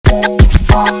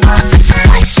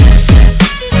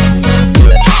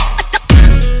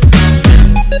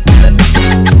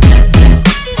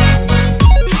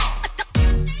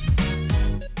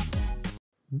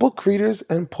Book readers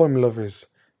and poem lovers,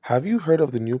 have you heard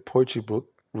of the new poetry book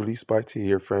released by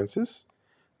Tahir Francis?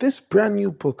 This brand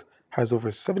new book has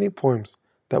over 70 poems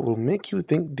that will make you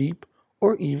think deep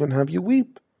or even have you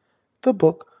weep. The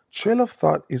book, Trail of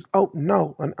Thought, is out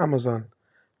now on Amazon.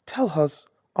 Tell us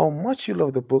how much you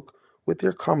love the book with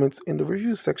your comments in the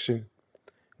review section.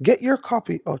 Get your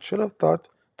copy of Trail of Thought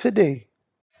today.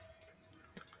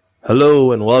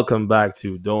 Hello and welcome back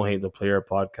to Don't Hate the Player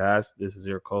podcast. This is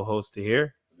your co-host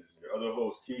here, This is your other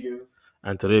host, Keegan.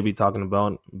 and today we'll be talking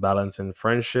about balancing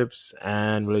friendships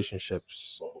and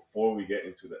relationships. But before we get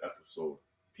into the episode,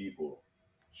 people,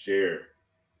 share,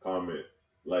 comment,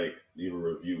 like, leave a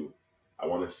review. I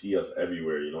want to see us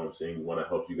everywhere. You know what I'm saying? We want to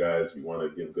help you guys. We want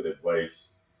to give good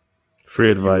advice. Free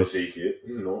You will advice. take it,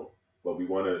 but we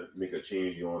want to make a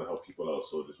change. You want to help people out.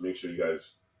 So just make sure you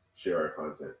guys share our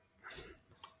content.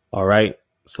 All right,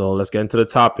 so let's get into the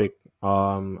topic.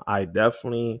 I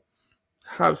definitely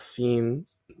have seen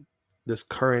this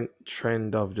current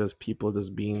trend of just people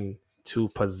just being too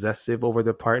possessive over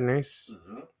their partners.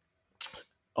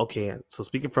 Okay, so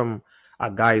speaking from a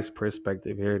guy's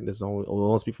perspective here,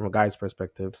 we'll speak from a guy's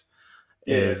perspective.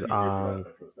 Is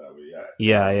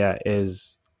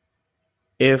is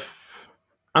if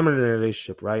I'm in a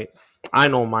relationship, right? I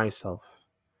know myself.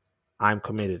 I'm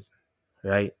committed,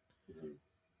 right? Mhm.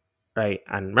 Right.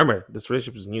 And remember, this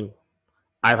relationship is new.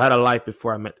 I've had a life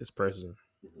before I met this person.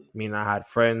 Mhm. I mean, I had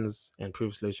friends and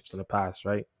previous relationships in the past,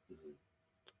 right? Mhm.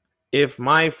 If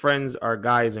my friends are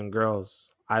guys and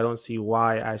girls, I don't see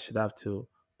why I should have to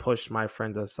push my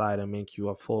friends aside and make you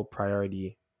a full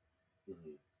priority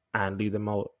Mhm. and leave them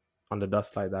out on the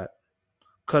dust like that.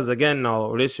 Because again, now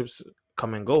relationships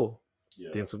come and go.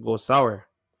 Yeah. Things will go sour.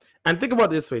 And think about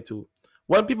it this way too.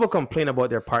 When people complain about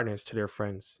their partners to their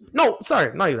friends, no,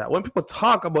 sorry, not even that. When people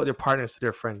talk about their partners to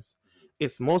their friends,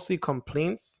 it's mostly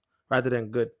complaints rather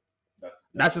than good.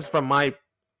 That's just from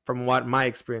what my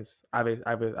experience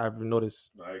I've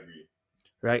noticed, I agree.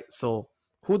 right? So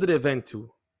who do they vent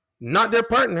to? Not their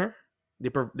partner.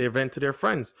 They vent to their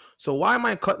friends. So why am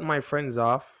I cutting my friends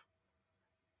off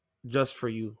just for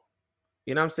you?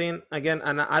 You know what I'm saying? Again,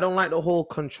 and I don't like the whole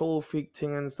control freak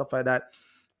thing and stuff like that.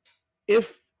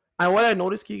 If and what I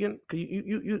noticed, Keegan, cause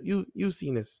you've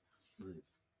seen this. Mhm.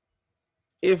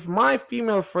 If my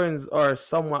female friends are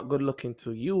somewhat good looking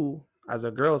to you as a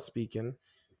girl speaking,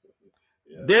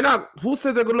 Yeah. they're not. Who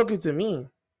says they're good looking to me?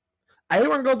 I hate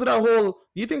when girls do that whole.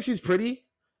 Do you think she's pretty?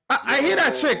 I hate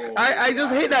that trick. I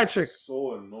just hate that trick.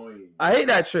 So annoying. I hate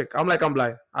that trick. I'm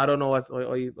blind. I don't know what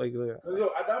you like. Because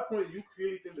at that point, you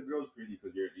clearly think the girl's pretty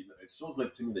because it shows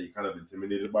like to me that you're kind of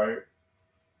intimidated by her.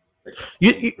 Like,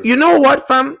 You know what,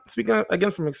 fam? Speaking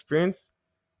again from experience,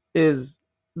 is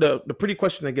the pretty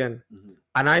question again, Mhm.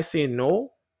 and I say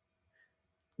no.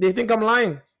 They think I'm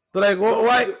lying. They're like, No,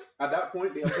 why? At that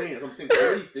point, I'm saying, I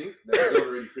already think that the girl's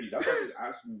already pretty. That's why they're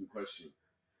asking me the question.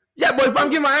 Yeah, but if I'm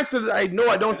giving my answer, I know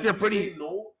I don't And see her if you pretty. say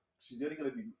no, she's already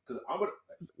gonna be because I'm gonna.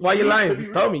 Why you lying? To be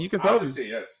Just tell real, me. You can I'll tell me. just say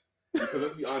yes because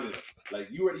let's be honest. Like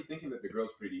you already thinking that the girl's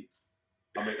pretty.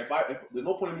 I mean, if there's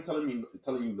no point in me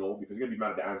telling you no because you're gonna be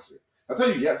mad at the answer. I tell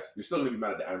you yes, you're still gonna be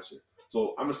mad at the answer.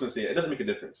 So I'm just gonna say it doesn't make a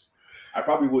difference. I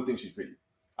probably would think she's pretty.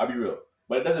 I'll be real,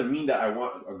 but it doesn't mean that I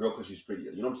want a girl because she's pretty.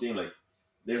 You know what I'm saying? Like,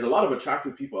 there's a lot of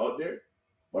attractive people out there,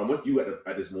 but I'm with you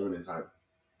at this moment in time.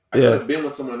 I could have been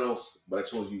with someone else, but I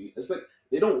chose you. It's like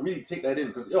they don't really take that in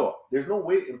because there's no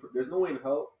way in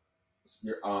hell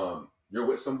you're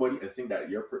with somebody and think that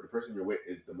the person you're with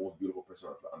is the most beautiful person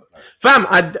on the planet.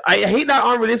 Fam, I hate that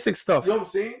unrealistic stuff. You know what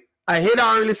I'm saying? I hate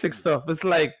that unrealistic stuff. It's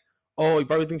like, oh, you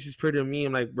probably think she's pretty than me.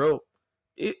 I'm like, bro,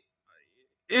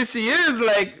 if she is,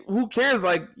 like, who cares?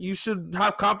 Like, you should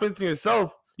have confidence in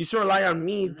yourself. You should rely on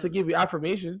me to give you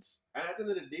affirmations. And at the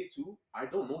end of the day, too, I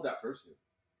don't know that person.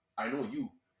 I know you.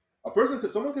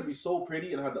 Someone could be so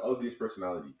pretty and have the ugliest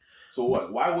personality. So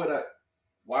what? Why would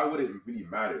it really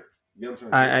matter? You know what I'm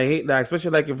trying to say? I hate that,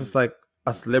 especially like if it's like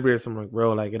a celebrity or something. Like,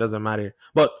 bro, like it doesn't matter.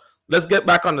 But let's get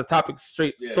back on the topic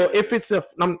straight. If it's I'm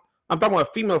talking about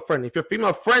a female friend. If your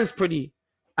female friend's pretty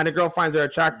and the girl finds her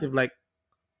attractive, like,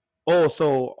 oh,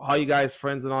 so how you guys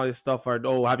friends and all this stuff, or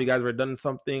oh, have you guys ever done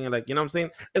something? And like, you know what I'm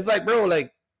saying? It's like, bro,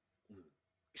 like,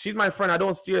 she's my friend. I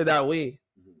don't see her that way.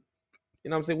 You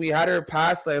know what I'm saying? We had her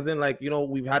past, like, as in, like, you know,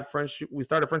 we've had friendship. We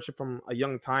started friendship from a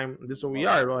young time. This is what we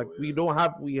are. Like,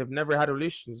 we have never had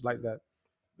relations like that.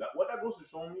 What that goes to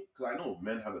show me, because I know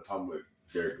men have a problem with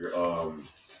their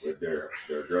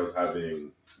girls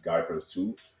having guy friends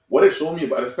too. what it showed me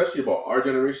about, especially about our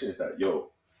generation, is that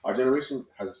our generation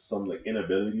has some like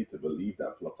inability to believe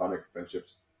that platonic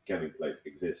friendships can like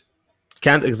exist.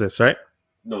 Can't exist, right?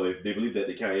 No, they believe that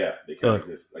they can't. Yeah, they can't Uh,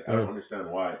 exist. Like I don't understand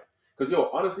why. Because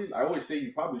honestly, I always say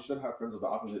you probably should have friends of the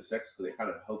opposite sex because it kind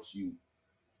of helps you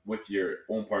with your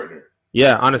own partner.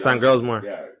 Yeah, understand girls more.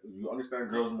 Yeah, you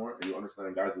understand girls more, and you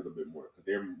understand guys a little bit more because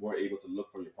they're more able to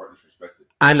look from your partner's perspective.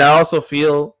 And I also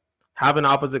feel having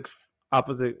opposite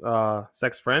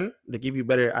sex friend, they give you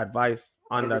better advice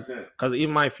on 100%. That. Because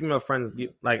even my female friends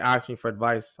like ask me for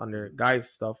advice on their guys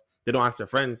stuff. They don't ask their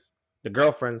friends, the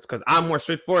girlfriends, because I'm more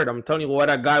straightforward. I'm telling you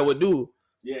what a guy would do.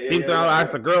 Same thing, I'll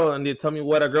ask a girl and they tell me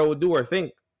what a girl would do or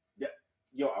think.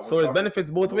 Yeah, so it benefits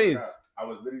both ways. I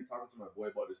was literally talking to my boy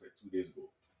about this like 2 days ago.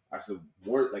 I said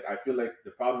more like I feel like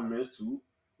the problem is too,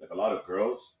 like a lot of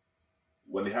girls,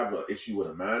 when they have an issue with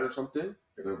a man or something,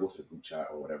 they're gonna go to the group chat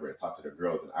or whatever and talk to the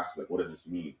girls and ask like, what does this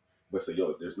mean? But say,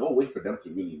 there's no way for them to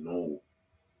really know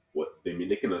what they mean.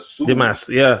 They can assume. They must,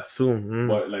 assume.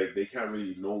 But like they can't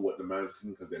really know what the man's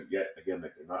thinking because then yet again,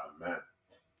 like they're not a man.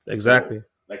 Exactly. So,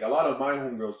 like a lot of my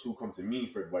homegirls too come to me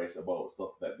for advice about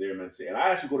stuff that their men say, and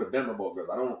I actually go to them about girls.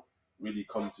 I don't really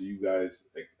come to you guys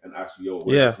like and ask you,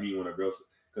 what does this mean when a girl?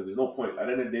 Because there's no point. At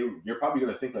the end of the day, you're probably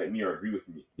gonna think like me or agree with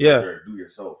me. Yeah. Or do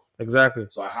yourself. Exactly.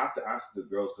 So I have to ask the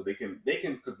girls because they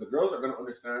can because the girls are gonna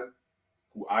understand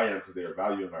who I am because they're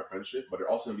valuing our friendship, but they're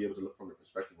also gonna be able to look from the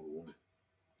perspective of a woman.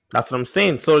 That's what I'm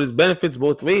saying. So it benefits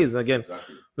both ways. Again,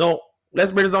 exactly. No,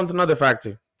 let's bring this down to another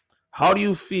factor. How do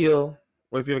you feel,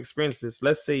 or if you've experienced this?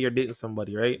 Let's say you're dating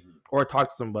somebody, right, or talk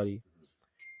to somebody,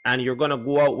 and you're gonna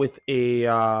go out with a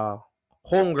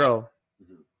homegirl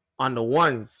on the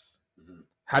ones.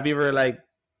 Have you ever like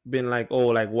been like, oh,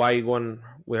 like why are you going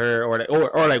with her, or like,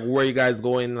 or like where are you guys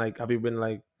going? Like, have you been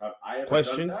like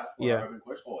questioned? Yeah,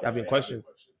 I've been questioned.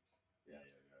 Yeah.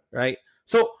 Right.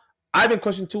 So I've been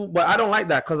questioned too, but I don't like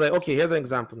that because like, okay, here's an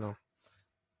example now.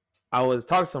 I was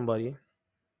talking to somebody,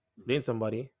 dating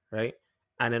somebody, right,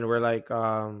 and then we're like,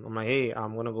 I'm like, hey,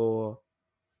 I'm gonna go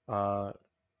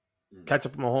catch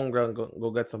up with my homegirl and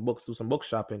go get some books, do some book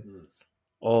shopping.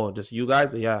 Oh, just you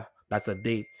guys? Yeah. That's a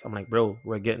date. I'm like, bro,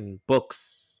 we're getting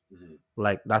books.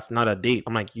 Like, that's not a date.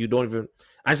 I'm like, you don't even.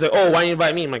 I say, oh, why you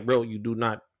invite me? I'm like, bro, you do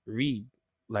not read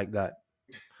like that.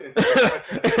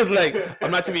 It's like, I'm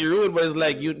not to be rude, but it's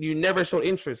like you never showed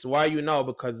interest. Why are you now?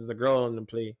 Because there's a girl in the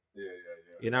play. Yeah.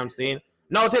 You know what I'm saying?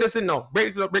 No, take this in. No,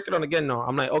 break it on again. No,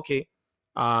 I'm like, okay.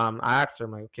 I asked her,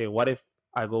 I'm like, okay, what if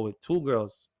I go with 2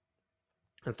 girls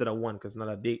instead of 1? Because it's not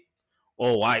a date.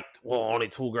 Oh, only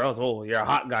 2 girls. Oh, you're a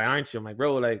hot guy, aren't you? I'm like,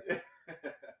 bro, like.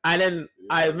 And then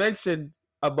I mentioned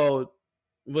about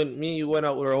when me and you went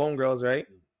out with our homegirls, right?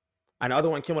 And the other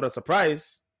one came with a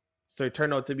surprise, so it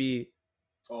turned out to be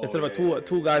instead of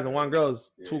two guys and 1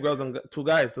 girls, 2 girls and 2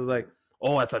 guys. So it's like,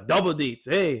 oh, it's a double date.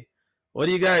 Hey, what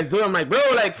are you guys doing? I'm like, bro,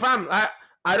 like, fam, I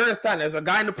don't understand. There's a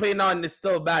guy in the play now, and it's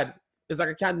still bad. It's like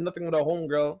I can't do nothing with a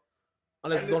homegirl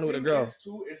unless it's only with a girl.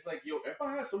 It's like, if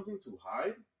I had something to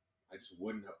hide, I just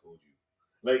wouldn't have told you.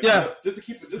 Like, just to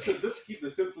keep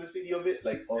the simplicity of it,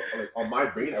 like on my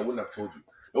brain, I wouldn't have told you.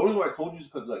 The only reason I told you is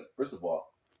because, like, first of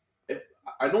all, if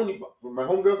I know my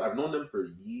homegirls, I've known them for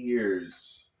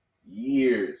years.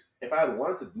 If I had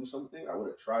wanted to do something, I would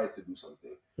have tried to do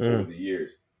something over the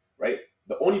years, right?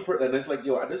 The only person, and it's like,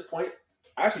 at this point,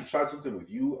 I actually tried something with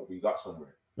you, and we got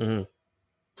somewhere.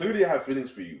 Clearly, I have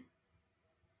feelings for you.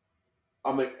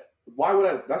 I'm like, why would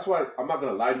I? That's why I'm not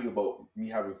gonna lie to you about me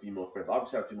having female friends.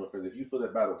 Obviously, I have female friends. If you feel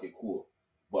that bad, okay, cool.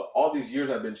 But all these years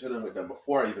I've been chilling with them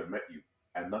before I even met you,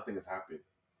 and nothing has happened.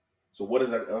 So what is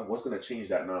that? What's gonna change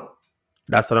that now?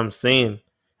 That's what I'm saying.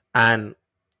 And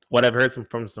what I've heard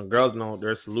from some girls know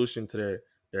their solution to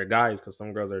their guys, because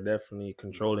some girls are definitely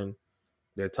controlling.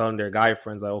 They're telling their guy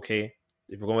friends like, okay,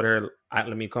 if you're going with her,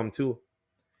 let me come too.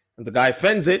 And the guy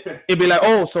fends it, it'd be like,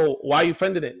 oh, so why you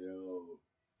fended it?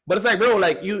 But it's like, bro,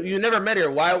 like you never met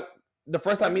her. Why the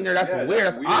first time meeting her? That's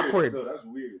weird. That's awkward. Still, that's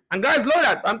weird. And guys love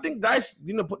that. I think guys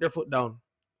put their foot down.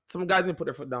 Some guys need to put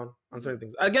their foot down on certain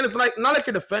things. Again, it's like not like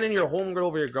you're defending your homegirl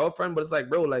over your girlfriend, but it's like,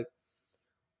 bro, like,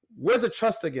 where's the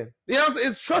trust again? You know,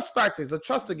 it's trust factors. It's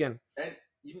trust again. And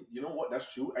you know what?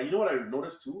 That's true. And you know what I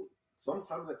noticed too?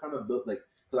 Sometimes I kind of built like,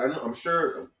 because I'm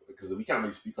sure, because we can't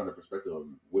really speak on the perspective of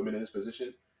women in this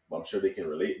position, but I'm sure they can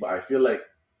relate. But I feel like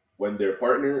when their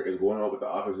partner is going out with the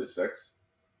opposite sex,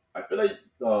 I feel like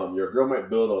your girl might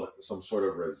build some sort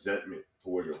of resentment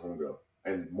towards your homegirl.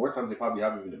 And more times they probably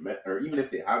haven't even met, or even if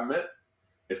they have met,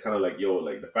 it's kind of like,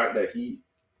 like the fact that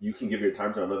you can give your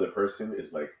time to another person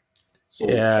is like so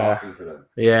shocking to them.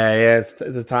 Yeah, it's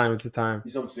a time. You know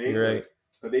what I'm saying? You're right.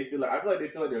 But I feel like they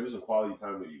feel like they're losing quality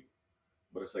time with you.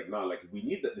 But it's like, nah, like we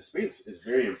need that. The space is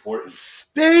very important.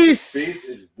 Space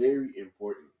is very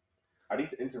important. I need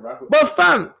to interact with. But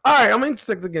fam, alright, I'm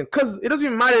intersex again. Cause it doesn't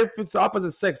even matter if it's the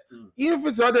opposite sex. Even if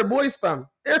it's other boys, fam.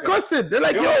 They're cussing. They're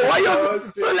like, yo, why you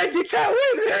so like you can't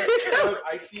win?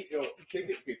 I see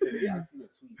today I seen a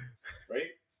tweet, right?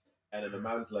 And then the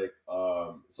man's like,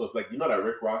 so it's like, you know that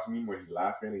Rick Ross meme where he's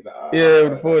laughing, he's like, yeah,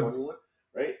 with the phone.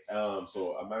 Right?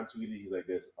 So a man tweeted, he's like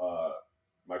this,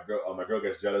 my girl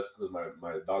gets jealous because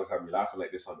my dogs have me laughing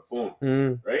like this on the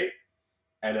phone, right?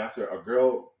 And after a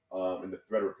girl in the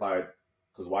thread replied,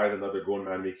 because why is another grown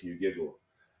man making you giggle?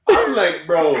 I'm like,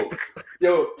 bro,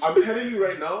 yo, I'm telling you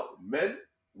right now, men,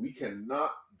 we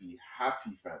cannot be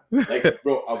happy, fam. Like,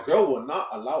 bro, a girl will not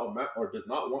allow a man or does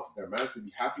not want their man to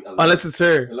be happy unless it's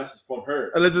her. Unless it's from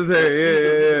her. Unless it's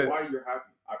her, yeah. Why you're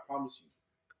happy? I promise you.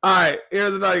 All right,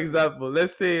 here's another example.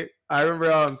 Let's say I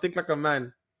remember Think Like a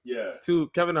Man. Yeah.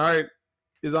 Kevin Hart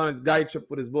is on a guy trip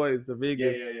with his boys to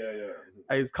Vegas. Yeah.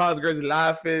 And his college girls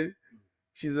laughing.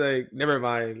 She's like, never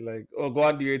mind. Like, oh, go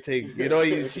on, do your thing. You know,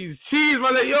 she's cheese.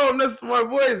 Man, like, yo, I'm not smart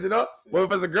boys. You know, but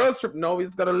if it's a girls trip, no, we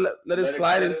just gotta let it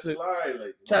slide. Let it slide.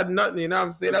 Like, cat nothing. You know what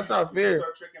I'm saying? That's not fair.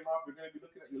 Start tricking off. They're gonna be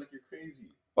looking at you like you're crazy.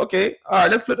 Okay, all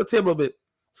right. Let's flip the table a bit.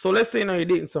 So let's say now you're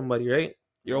dating somebody, right?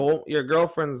 Your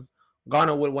girlfriend's gone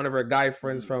out with one of her guy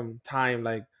friends from time,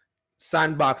 like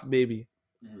Sandbox Baby.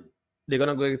 They're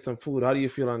gonna go get some food. How do you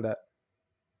feel on that?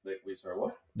 Like, wait, sorry,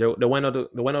 what? They went out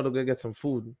to go get some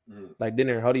food, like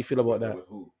dinner. How do you feel about that? With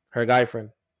who? Her guy friend,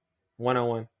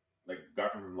 1-on-1. Like guy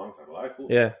friend from a long time. A lot cool.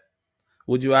 Yeah.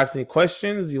 Would you ask any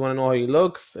questions? You want to know how he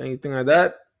looks, anything like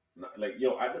that? Like,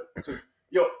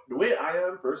 the way I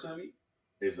am personally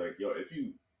is like, yo, if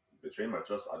you betray my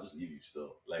trust, I'll just leave you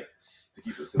still. Like, to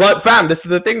keep it simple. But fam, this is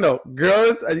the thing though.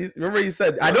 Girls, remember you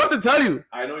said, I don't have to tell you.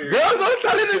 I know you're. Girls don't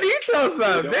tell you the details,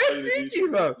 fam. They're sneaky,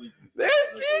 fam. They're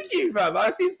sneaky, fam.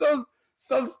 I see some.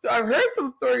 I've heard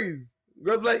some stories.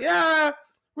 Girls like, yeah,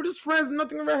 we're just friends.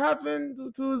 Nothing ever happened.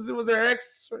 It was her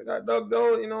ex. Got dogged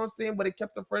out. You know what I'm saying? But it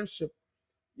kept the friendship.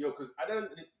 Yo, because at the end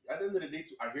of the day,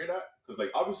 I hear that because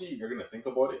like obviously you're gonna think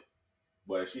about it,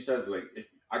 but she says like, if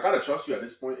I gotta trust you at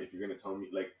this point, if you're gonna tell me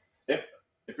like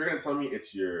if you're gonna tell me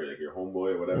it's your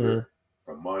homeboy or whatever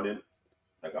from morning,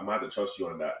 like I'm gonna have to trust you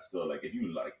on that still. Like if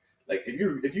you like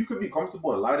if you could be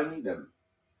comfortable and lie to me, then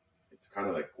it's kind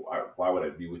of like why would I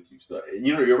be with you still? And,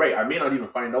 you know, you're right. I may not even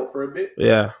find out for a bit.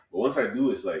 Yeah. But once I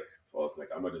do, it's like fuck. Like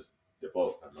I'm gonna just dip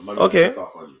out. I'm not gonna stick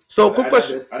off on you. So quick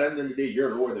question. At the end of the day,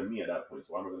 you're lower than me at that point.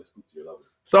 So I'm not gonna stoop to your level.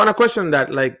 So on a question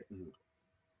that like,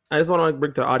 I just want to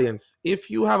bring to the audience: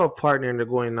 if you have a partner and they're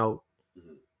going out,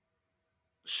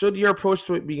 should your approach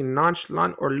to it be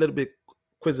nonchalant or a little bit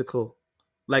quizzical?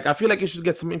 Like, I feel like you should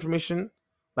get some information,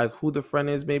 like who the friend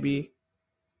is. Maybe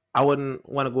I wouldn't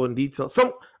want to go in detail.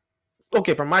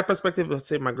 Okay, from my perspective, let's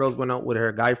say my girl's going out with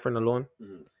her guy friend alone.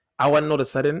 I want to know the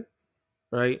setting,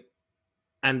 right?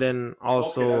 And then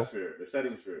also, okay, that's fair. The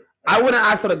setting's fair. I wouldn't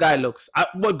ask how the guy looks.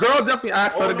 But girls definitely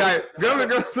ask how the guy.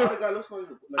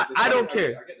 I don't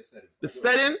care. I get the setting. The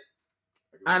setting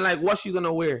and like what she's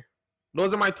gonna wear.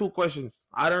 Those are my two questions.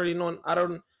 I don't really know. I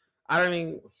don't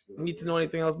even need to know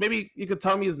anything else. Maybe you could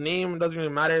tell me his name. It doesn't really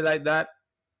matter like that.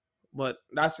 But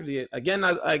that's really it. Again,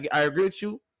 I agree with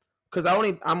you because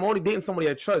I'm only dating somebody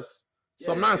I trust.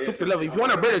 So I'm not on stupid level. If you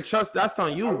want to build a trust, that's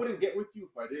on you. I wouldn't get with you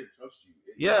if I didn't trust you.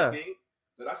 Yeah.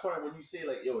 So that's why when you say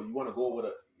like, yo, you want to go with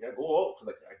go out because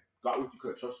like I got with you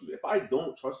because I trust you. If I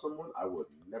don't trust someone, I would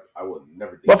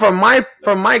never. Date but from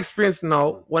my experience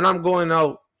now, when I'm going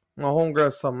out, my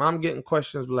homegirl, something, I'm getting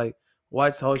questions like,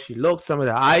 what's how she looks, some of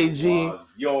the IG,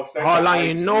 how long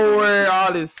you know her,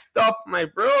 all this stuff. My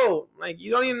bro, like you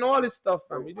don't even know all this stuff,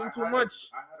 fam. You're doing too much.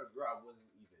 I had a girl I wasn't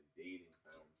even dating,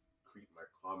 fam. Creep my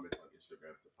comments on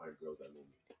Instagram to find girls that know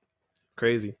me.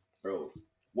 Crazy, bro.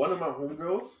 One of my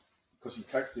homegirls, because she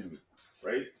texted me,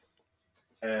 right,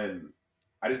 and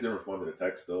I just didn't respond to the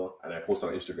text though, and I posted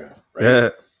on Instagram, right. Yeah.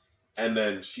 And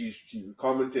then she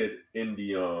commented in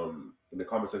the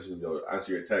comment section, yo,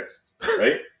 answer your text,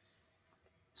 right?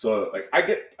 So like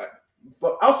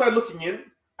but outside looking in,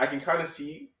 I can kind of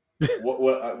see what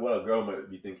a girl might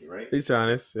be thinking, right? He's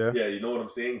honest, yeah. Yeah, you know what I'm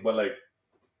saying? But like,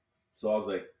 so I was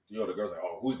like, yo, the girl's like,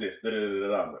 oh, who's this? I'm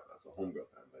like, that's a homegirl,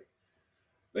 man.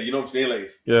 Like, you know what I'm saying?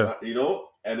 Like, yeah, you know?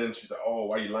 And then she's like, oh,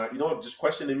 why you lying? You know, just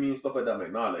questioning me and stuff like that. I'm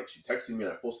like, nah, like, she texted me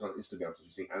and I posted on Instagram. So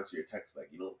she's saying, answer your text. Like,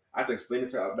 you know, I have to explain it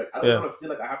to her. Like, I don't want to feel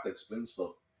like I have to explain stuff.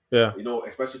 Yeah. You know,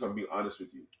 especially if I'm being honest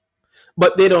with you.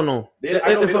 But they don't know.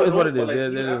 It's what it is. Like,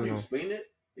 they don't know. Explain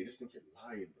it, they just think you're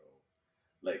lying,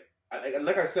 bro.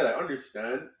 Like I said, I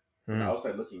understand the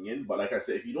outside looking in. But like I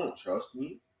said, if you don't trust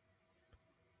me,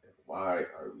 why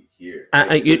are we here? And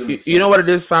Like, it doesn't make you know what it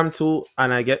sense. is, fam, too,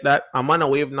 and I get that. I'm on a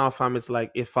wave now, fam. It's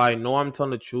like if I know I'm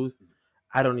telling the truth,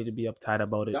 I don't need to be uptight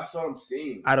about it. That's what I'm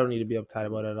saying. I don't need to be uptight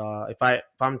about it at all.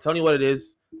 If I'm telling you what it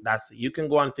is, that's it. You can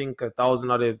go and think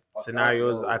 1,000 other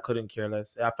scenarios. I couldn't care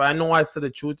less. If I know I said the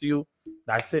truth to you,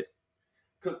 that's it.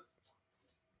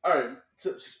 All right,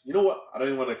 you know what? I don't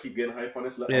even want to keep getting hype on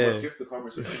this. I'm gonna shift the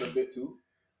conversation a bit too.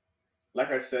 Like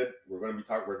I said, we're really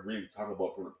talking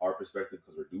about from our perspective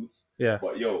because we're dudes. Yeah.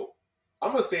 But yo,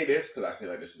 I'm gonna say this because I feel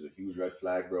like this is a huge red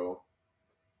flag, bro.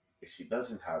 If she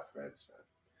doesn't have friends, man,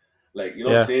 like, you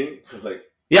know what I'm saying? Because like,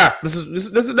 yeah, this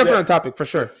is a different topic for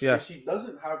sure. If she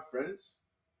doesn't have friends,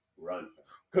 run.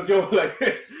 Because yo, like,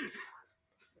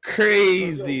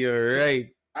 crazy,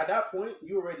 right? At that point,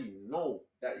 you already know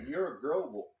that your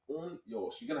girl will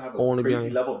she's gonna have a Only crazy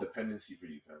level of dependency for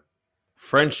you, fam.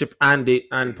 Friendship and date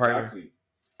and partner. Exactly.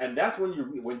 And that's when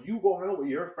you go hang out with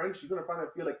your friends, she's gonna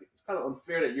feel like it's kind of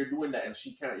unfair that you're doing that and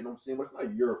she can't. You know what I'm saying? But it's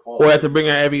not your fault. Or you have to bring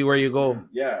her everywhere you go.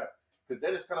 Yeah, because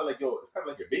then it's kind of like it's kind of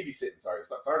like you're babysitting. Sorry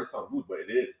to sound rude, but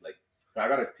it is. Like, I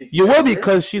gotta take. You will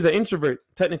because she's an introvert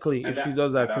technically if she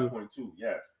does that at too. That point too,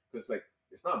 yeah. Because like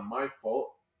it's not my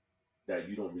fault that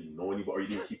you don't really know anybody or you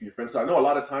didn't keep your friends. So I know a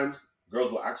lot of times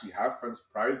girls will actually have friends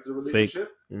prior to the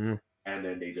relationship. And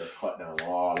then they just cut down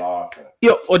all off.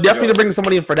 Yo, or definitely bring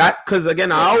somebody in for that. Because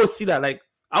again, I always see that. Like,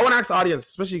 I want to ask the audience,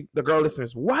 especially the girl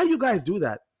listeners, why do you guys do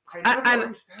that? I never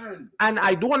understand. And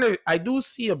I do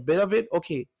see a bit of it.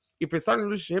 Okay, if you're starting a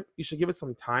relationship, you should give it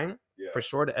some time for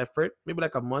sure. The effort, maybe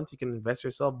like a month, you can invest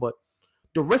yourself. But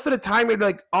the rest of the time, you're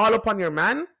like all up on your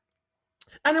man.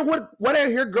 And then what I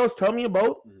hear girls tell me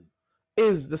about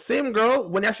is the same girl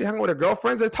when they actually hang out with their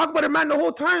girlfriends, they talk about their man the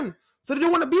whole time. So they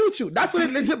don't want to be with you. That's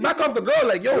when they legit back off the girl.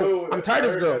 Like, yo, I'm tired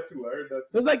of this girl. I heard that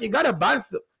too. It's like you gotta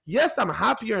balance it. Yes, I'm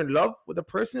happy you're in love with the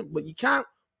person, but you can't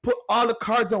put all the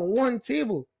cards on one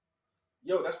table.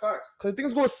 Yo, that's facts. Because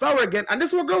things go sour again. And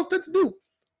this is what girls tend to do.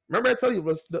 Remember I tell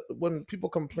you, when people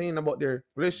complain about their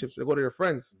relationships, they go to their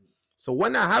friends. So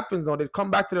when that happens, though, they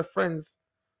come back to their friends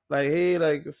like, hey,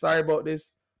 like, sorry about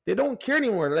this. They don't care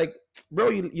anymore. Like, bro,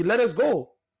 you let us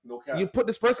go. No cap. You put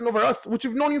this person over us, which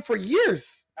we've known you for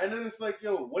years. And then it's like,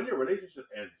 yo, when your relationship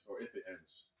ends, or if it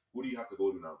ends, who do you have to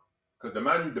go to now? Because the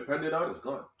man you depended on is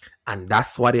gone. And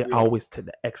that's why they always take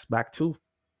the ex back too.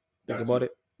 Think about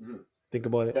it. Mm-hmm. Think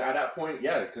about it. But at that point,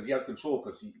 yeah, because he has control,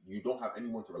 because you don't have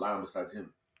anyone to rely on besides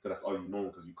him. Because that's all you know,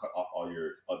 because you cut off all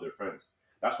your other friends.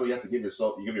 That's why you have to give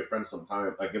your friends some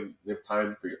time, like give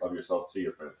time of yourself to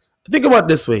your friends. Think about it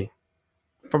this way,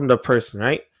 from the person,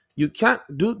 right? You can't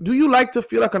do you like to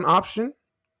feel like an option?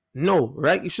 No,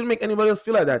 right? You shouldn't make anybody else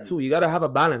feel like that too. You gotta have a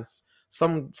balance.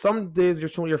 Some days you're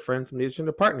showing your friends, some days you're showing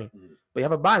your partner. But you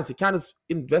have a balance. You can't just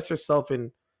invest yourself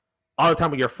in all the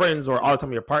time with your friends or all the time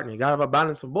with your partner. You gotta have a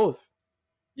balance of both.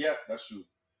 Yeah, that's true.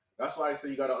 That's why I say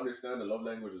you gotta understand the love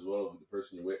language as well of the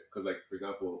person you're with. Because, like, for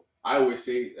example, I always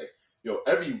say, like, yo,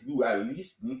 you at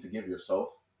least need to give yourself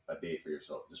a day for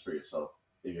yourself, just for yourself.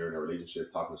 If you're in a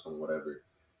relationship, talking to someone, whatever.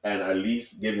 And at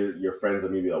least give your friends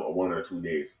maybe a 1 or 2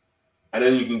 days. And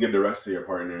then you can give the rest to your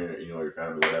partner, your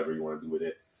family, whatever you want to do with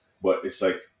it. But it's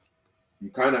like,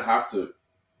 you kind of have to,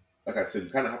 like I said, you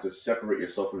kind of have to separate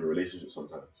yourself from your relationship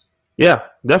sometimes. Yeah,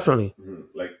 definitely. Mm-hmm.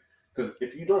 Like, because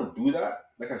if you don't do that,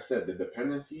 like I said, the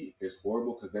dependency is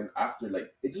horrible. Because then after,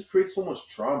 like, it just creates so much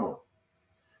trauma.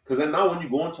 Because then now when you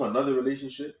go into another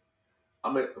relationship,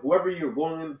 I'm like, whoever you're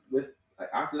going with, like,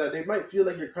 after that, they might feel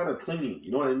like you're kind of clingy.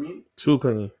 You know what I mean? Too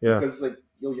clingy, yeah. Because it's like,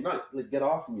 yo, you're not, like, get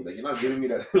off of me. Like, you're not giving me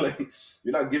that, like,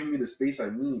 you're not giving me the space I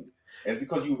need. And it's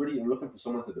because you really are looking for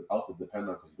someone else to depend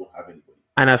on because you don't have anybody.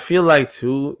 And I feel like,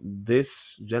 too,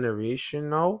 this generation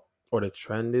now, or the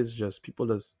trend is just people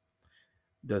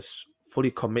just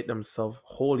fully commit themselves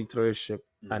wholly to the relationship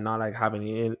and not, like,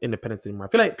 having independence anymore. I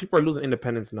feel like people are losing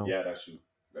independence now. Yeah, that's true.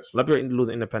 A lot of people are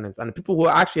losing independence. And the people who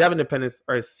actually have independence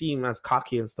are seen as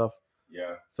cocky and stuff.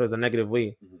 Yeah. So it's a negative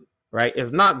way. Right?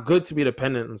 It's not good to be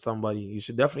dependent on somebody. You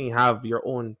should definitely have your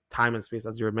own time and space,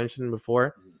 as you were mentioning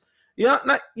before. Yeah,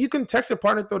 you can text your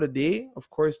partner throughout the day, of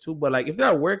course, too. But, like, if they're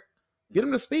at work, give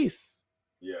them the space.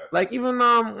 Yeah. Like, even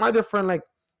my other friend, like,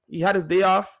 he had his day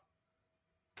off.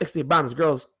 Next day, bam, his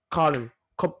girl's calling.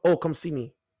 Come see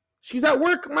me. She's at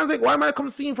work. Man's like, why am I come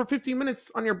see you for 15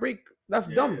 minutes on your break? That's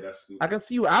dumb. Yeah, that's I can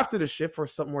see you after the shift or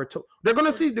something more. They're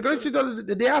gonna see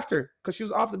the day after because she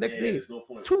was off the next day. No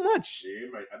point. It's too much.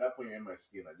 Yeah, at that point, you're in my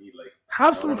skin. I need, like,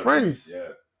 have some friends.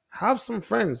 Yeah, have some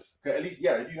friends. At least,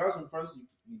 yeah, if you have some friends,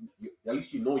 you at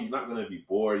least you're not gonna be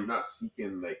bored. You're not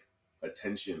seeking, like,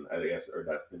 attention, I guess, or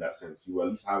that's in that sense. You at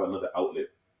least have another outlet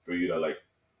for you to, like,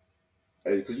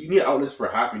 because you need outlets for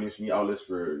happiness. You need outlets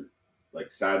for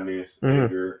like sadness, Mhm.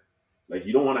 anger. Like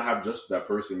you don't want to have just that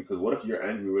person because what if you're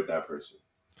angry with that person?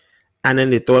 And then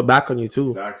they throw it back on you too.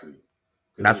 Exactly. 'Cause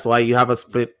That's it's- why you have a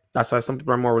split. That's why some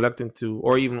people are more reluctant to,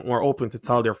 or even more open to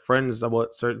tell their friends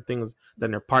about certain things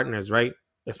than their partners, right?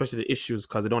 Especially the issues,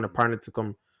 because they don't want a partner to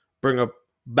come bring up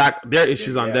back their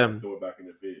issues on them, throw it back in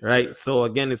their face, right? yeah. So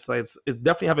again, it's like it's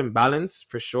definitely having balance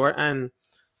for sure. And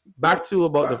back to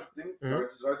about That's the thing. Sorry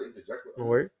to interject. No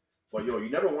worry. But you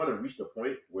never want to reach the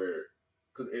point where,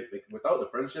 because without the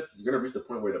friendship, you're gonna reach the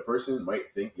point where the person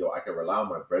might think, I can rely on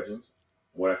my brethren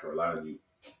more than I can rely on you.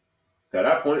 At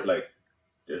that point, like,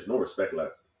 there's no respect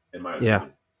left, in my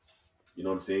opinion. You know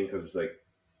what I'm saying? Because it's like,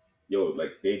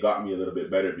 like they got me a little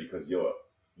bit better because you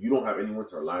don't have anyone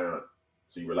to rely on,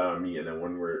 so you rely on me. And then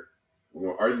when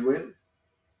we're arguing,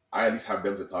 I at least have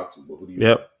them to talk to. But who do you?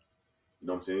 Yep. You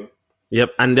know what I'm saying?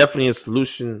 Yep, and definitely a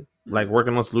solution, like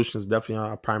working on solutions,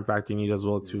 definitely a prime factor you need as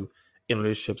well too in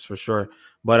relationships for sure.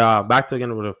 But back to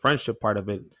again with the friendship part of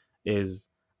it is,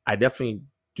 I definitely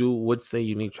would say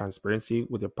you need transparency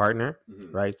with your partner,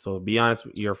 right? So be honest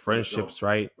with your friendships,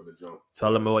 right?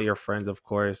 Tell them about your friends, of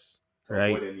course,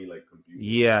 right? Avoid any like confusion.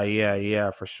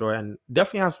 Yeah, for sure, and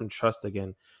definitely have some trust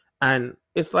again. And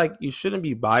it's like you shouldn't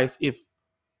be biased. If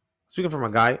speaking from a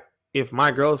guy, if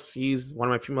my girl sees one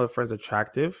of my female friends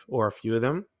attractive, or a few of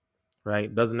them,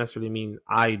 right, doesn't necessarily mean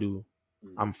I do.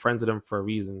 I'm friends with them for a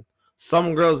reason.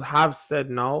 Some girls have said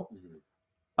no.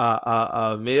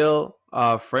 A male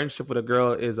friendship with a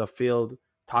girl is a failed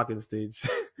talking stage.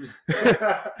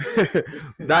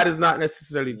 That is not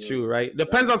necessarily true, right?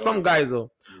 Depends on some guys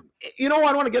though. You know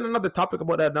what? I want to get another topic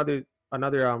about that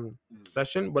another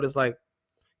session, but it's like,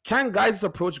 can guys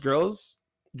approach girls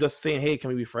just saying, "Hey, can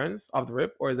we be friends?" off the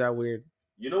rip, or is that weird?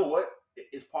 You know what?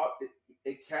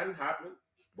 It can happen,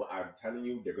 but I'm telling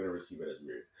you, they're gonna receive it as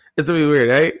weird. It's gonna be weird,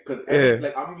 right? Because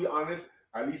like I'm gonna be honest,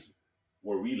 at least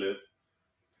where we live,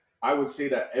 I would say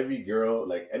that every girl,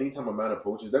 like anytime a man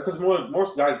approaches them, because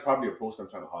most guys probably approach them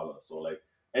trying to holler. So like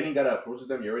any guy that approaches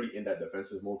them, you're already in that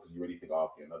defensive mode because you already think,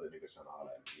 okay, another nigga's trying to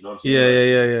holler at me. You know what I'm saying?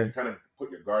 Yeah. You kind of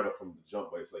put your guard up from the jump,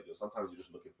 but it's like sometimes you're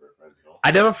just looking for a friend.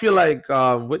 I never feel like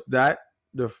with that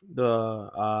the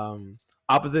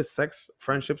opposite sex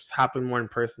friendships happen more in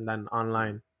person than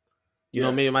online. You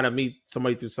know, maybe I might have meet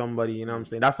somebody through somebody. You know what I'm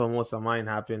saying? That's what most of mine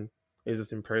happen. Is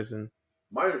just in person.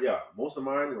 Most of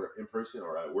mine were in person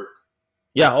or at work.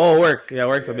 Yeah, work. Yeah,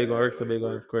 work's a big one. Work's a big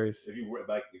one, of course. If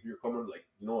you're coming like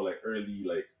early,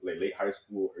 like late high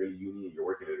school, early uni, and you're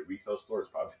working at a retail store, it's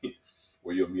probably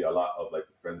where you'll meet a lot of like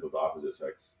friends of the opposite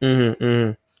sex.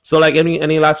 So like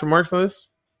any last remarks on this?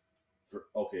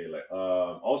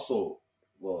 Also,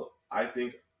 well, I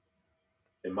think,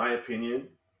 in my opinion,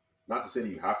 not to say that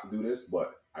you have to do this,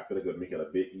 but I feel like it would make it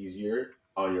a bit easier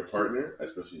on your partner,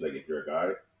 especially like if you're a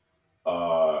guy.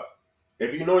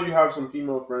 If you know you have some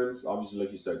female friends, obviously,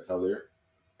 like you said, tell her.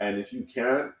 And if you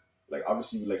can, like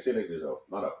obviously, like say like there's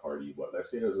not a party, but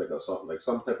let's say there's like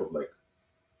some type of like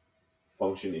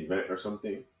function event or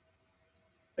something.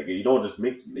 Like you don't just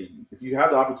if you have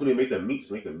the opportunity to make them meet,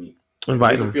 just make them meet.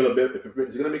 Invite them.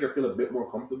 It's gonna make her feel a bit more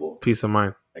comfortable. Peace of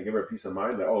mind. And give her a peace of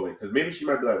mind. Like, because maybe she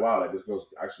might be like, wow, like this girl's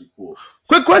actually cool.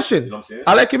 Quick question. You know what I'm saying?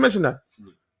 I like you mention that.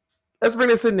 Let's bring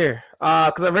this in there.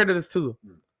 Because I've heard of this too.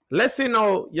 Let's say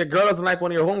your girl doesn't like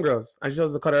one of your homegirls and she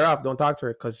doesn't cut her off. Don't talk to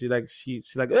her because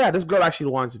she's like, yeah, this girl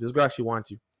actually wants you. This girl actually wants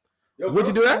you. Would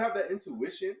you do that? Have that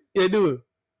intuition. Yeah, do.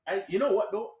 And you know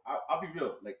what though? I'll be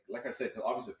real. Like I said, because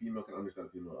obviously a female can understand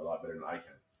a female a lot better than I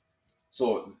can.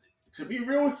 So to be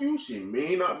real with you, she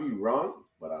may not be wrong,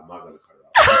 but I'm not gonna cut her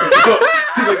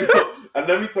off. And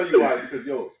let me tell you why. Because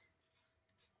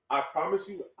I promise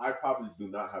you, I probably do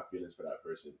not have feelings for that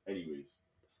person, anyways.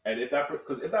 And if that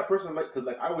person because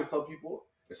I always tell people,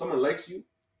 if someone likes you,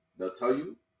 they'll tell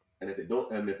you, and if they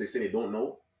don't, and if they say they don't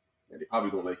know, then they probably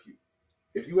don't like you.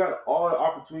 If you had all the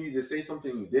opportunity to say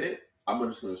something and you didn't, I'm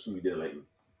just gonna assume you didn't like me.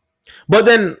 But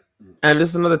then, and this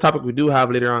is another topic we do have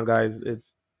later on, guys.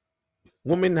 It's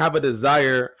women have a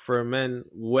desire for men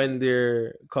when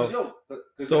they're cuffed.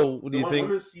 So, what do you think?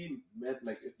 Women see men,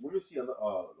 if women see a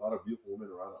lot of beautiful women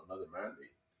around another man,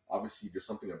 obviously there's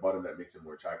something about him that makes him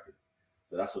more attractive.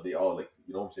 So that's what they all like.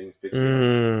 You know what I'm saying?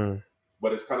 Fixing.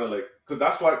 But it's kind of like because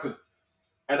that's why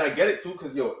and I get it too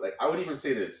because I would even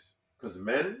say this because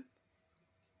men,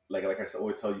 like I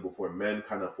always tell you before, men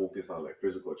kind of focus on like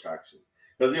physical attraction.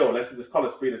 Because let's just call a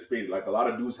spade a spade. Like a lot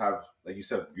of dudes have, like you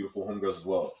said, beautiful homegirls as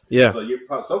well. Yeah. So you're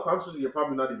subconsciously you're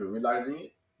probably not even realizing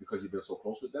it because you've been so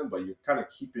close with them, but you're kind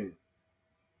of keeping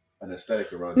an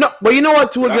aesthetic around. No, but you know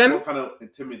what? Too again, what kind of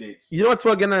intimidates. You know what? Too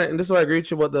again, and this is why I agree with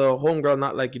you about the homegirl.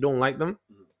 Not like you don't like them.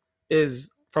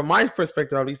 Is from my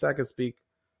perspective, at least I can speak.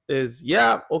 is,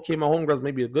 yeah, okay, my homegirls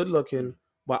may be good looking,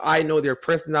 but I know their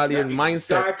personality and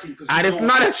mindset, exactly, and it's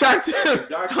not attractive.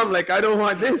 Exactly. I'm like, I don't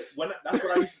want this. That's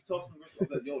what I used to tell some girls. I was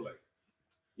like, yo, like,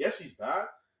 yeah, she's bad,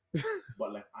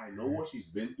 but like, I know what she's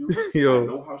been through. Yo. I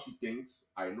know how she thinks.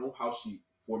 I know how she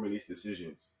formulates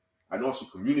decisions. I know how she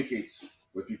communicates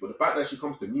with people. The fact that she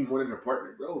comes to me more than her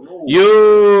partner, bro, no.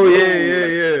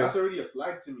 Yeah. That's already a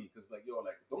flag to me, because like, yo,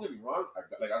 like, don't get me wrong.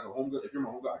 Like, as a homegirl, if you're my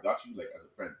homegirl, I got you, like, as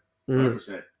a friend,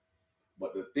 100%.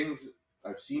 But the things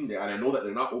I've seen there, and I know that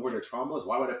they're not over their traumas.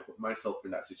 Why would I put myself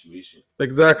in that situation?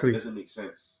 Exactly. It doesn't make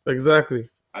sense. Exactly.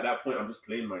 At that point, I'm just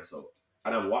playing myself,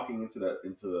 and I'm walking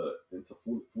into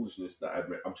foolishness that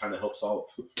I'm trying to help solve.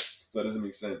 So it doesn't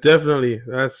make sense. Definitely,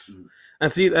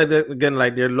 and see again,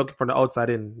 like they're looking from the outside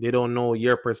in. They don't know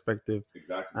your perspective.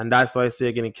 Exactly. And that's why I say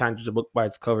again, you can't judge a book by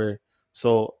its cover.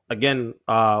 So again,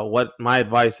 what my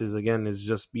advice is again is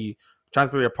just be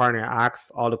transparent with your partner,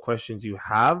 ask all the questions you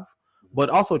have, but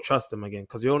also trust them again,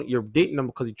 because you're dating them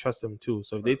because you trust them too.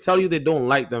 So if they tell you they don't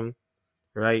like them,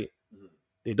 right?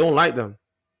 They don't like them,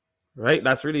 right?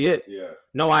 That's really it. Yeah.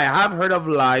 No, I have heard of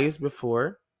lies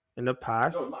before in the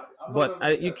past,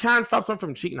 but you can't stop someone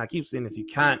from cheating. I keep saying this. You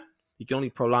can't. You can only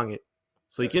prolong it.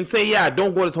 So you can say, yeah,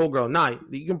 don't go this whole girl. Nah,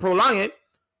 you can prolong it,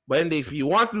 but then if he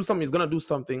wants to do something, he's gonna do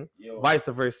something. Vice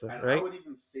versa, and right? I would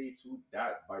even say too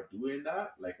that by doing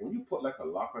that, like when you put like a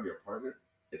lock on your partner,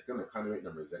 it's gonna kind of make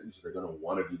them resent you, so they're gonna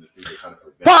want to do the thing they're trying to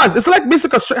prevent. Pause. It's like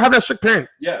basically having a strict parent.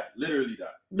 Yeah, literally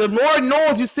that. The more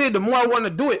no's you say, the more I want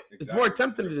to do it. Exactly. It's more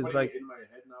tempting. It is like in my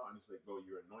head now, and it's like, bro,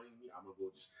 you're annoying me. I'm gonna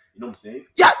go just, you know what I'm saying?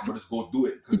 Yeah, I'm gonna just go do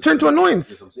it. You turn to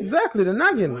annoyance. Exactly, the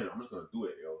nagging. I'm just gonna do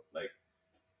it, yo. Like,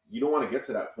 you don't want to get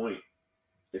to that point.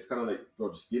 It's kind of like,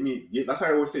 bro, just give me. That's why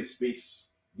I always say space.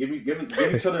 Give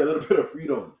each other a little bit of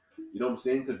freedom. You know what I'm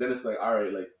saying? Because then it's like, all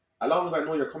right, like as long as I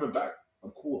know you're coming back,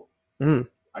 I'm cool.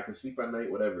 I can sleep at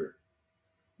night, whatever.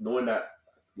 Knowing that,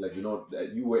 like, you know,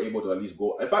 that you were able to at least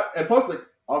go. And plus, like,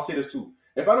 I'll say this too.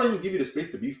 If I don't even give you the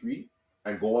space to be free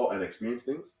and go out and experience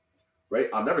things, right?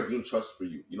 I'll never gain trust for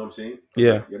you. You know what I'm saying?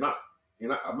 Yeah. You're not.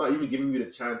 I'm not even giving you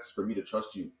the chance for me to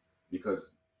trust you,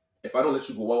 because if I don't let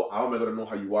you go out, how am I gonna know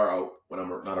how you are out when I'm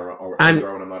not around, or how you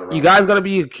are when I'm not around? You guys gotta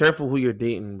be careful who you're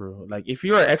dating, bro. Like, if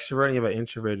you're an extrovert and you have an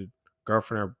introverted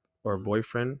girlfriend or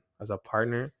boyfriend as a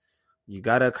partner, you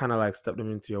gotta kind of like step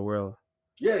them into your world.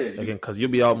 Yeah. Again, because you'll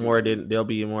be out more, they'll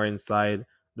be more inside,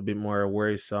 a bit more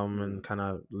worrisome and kind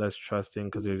of less trusting,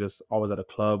 because you're just always at a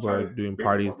club or doing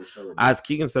parties. As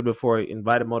Keegan said before,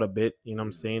 invite them out a bit. You know what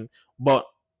I'm saying? But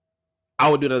I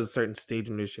would do that at a certain stage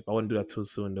in relationship. I wouldn't do that too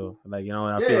soon, though. Like, you know,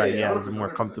 I feel like it's more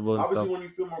comfortable and obviously stuff. When you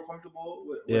feel more comfortable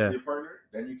with your partner,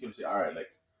 then you can say, all right, like,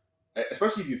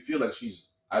 especially if you feel like she's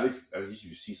at least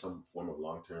you see some form of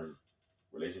long-term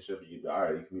relationship, you can be, all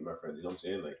right, you can meet my friends. You know what I'm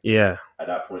saying? Like, at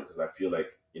that point, because I feel like,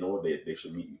 you know, they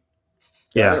should meet you.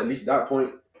 Yeah. At least that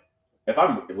point, if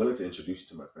I'm willing to introduce you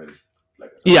to my friends,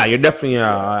 like, you're definitely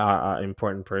an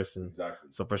important person. Exactly.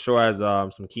 So for sure, as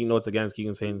some key notes again, as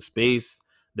Keegan saying, space,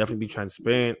 definitely be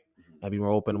transparent and be more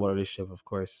open about a relationship, of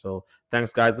course. So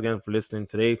thanks, guys, again for listening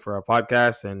today for our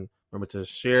podcast, and remember to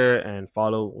share and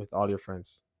follow with all your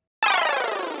friends.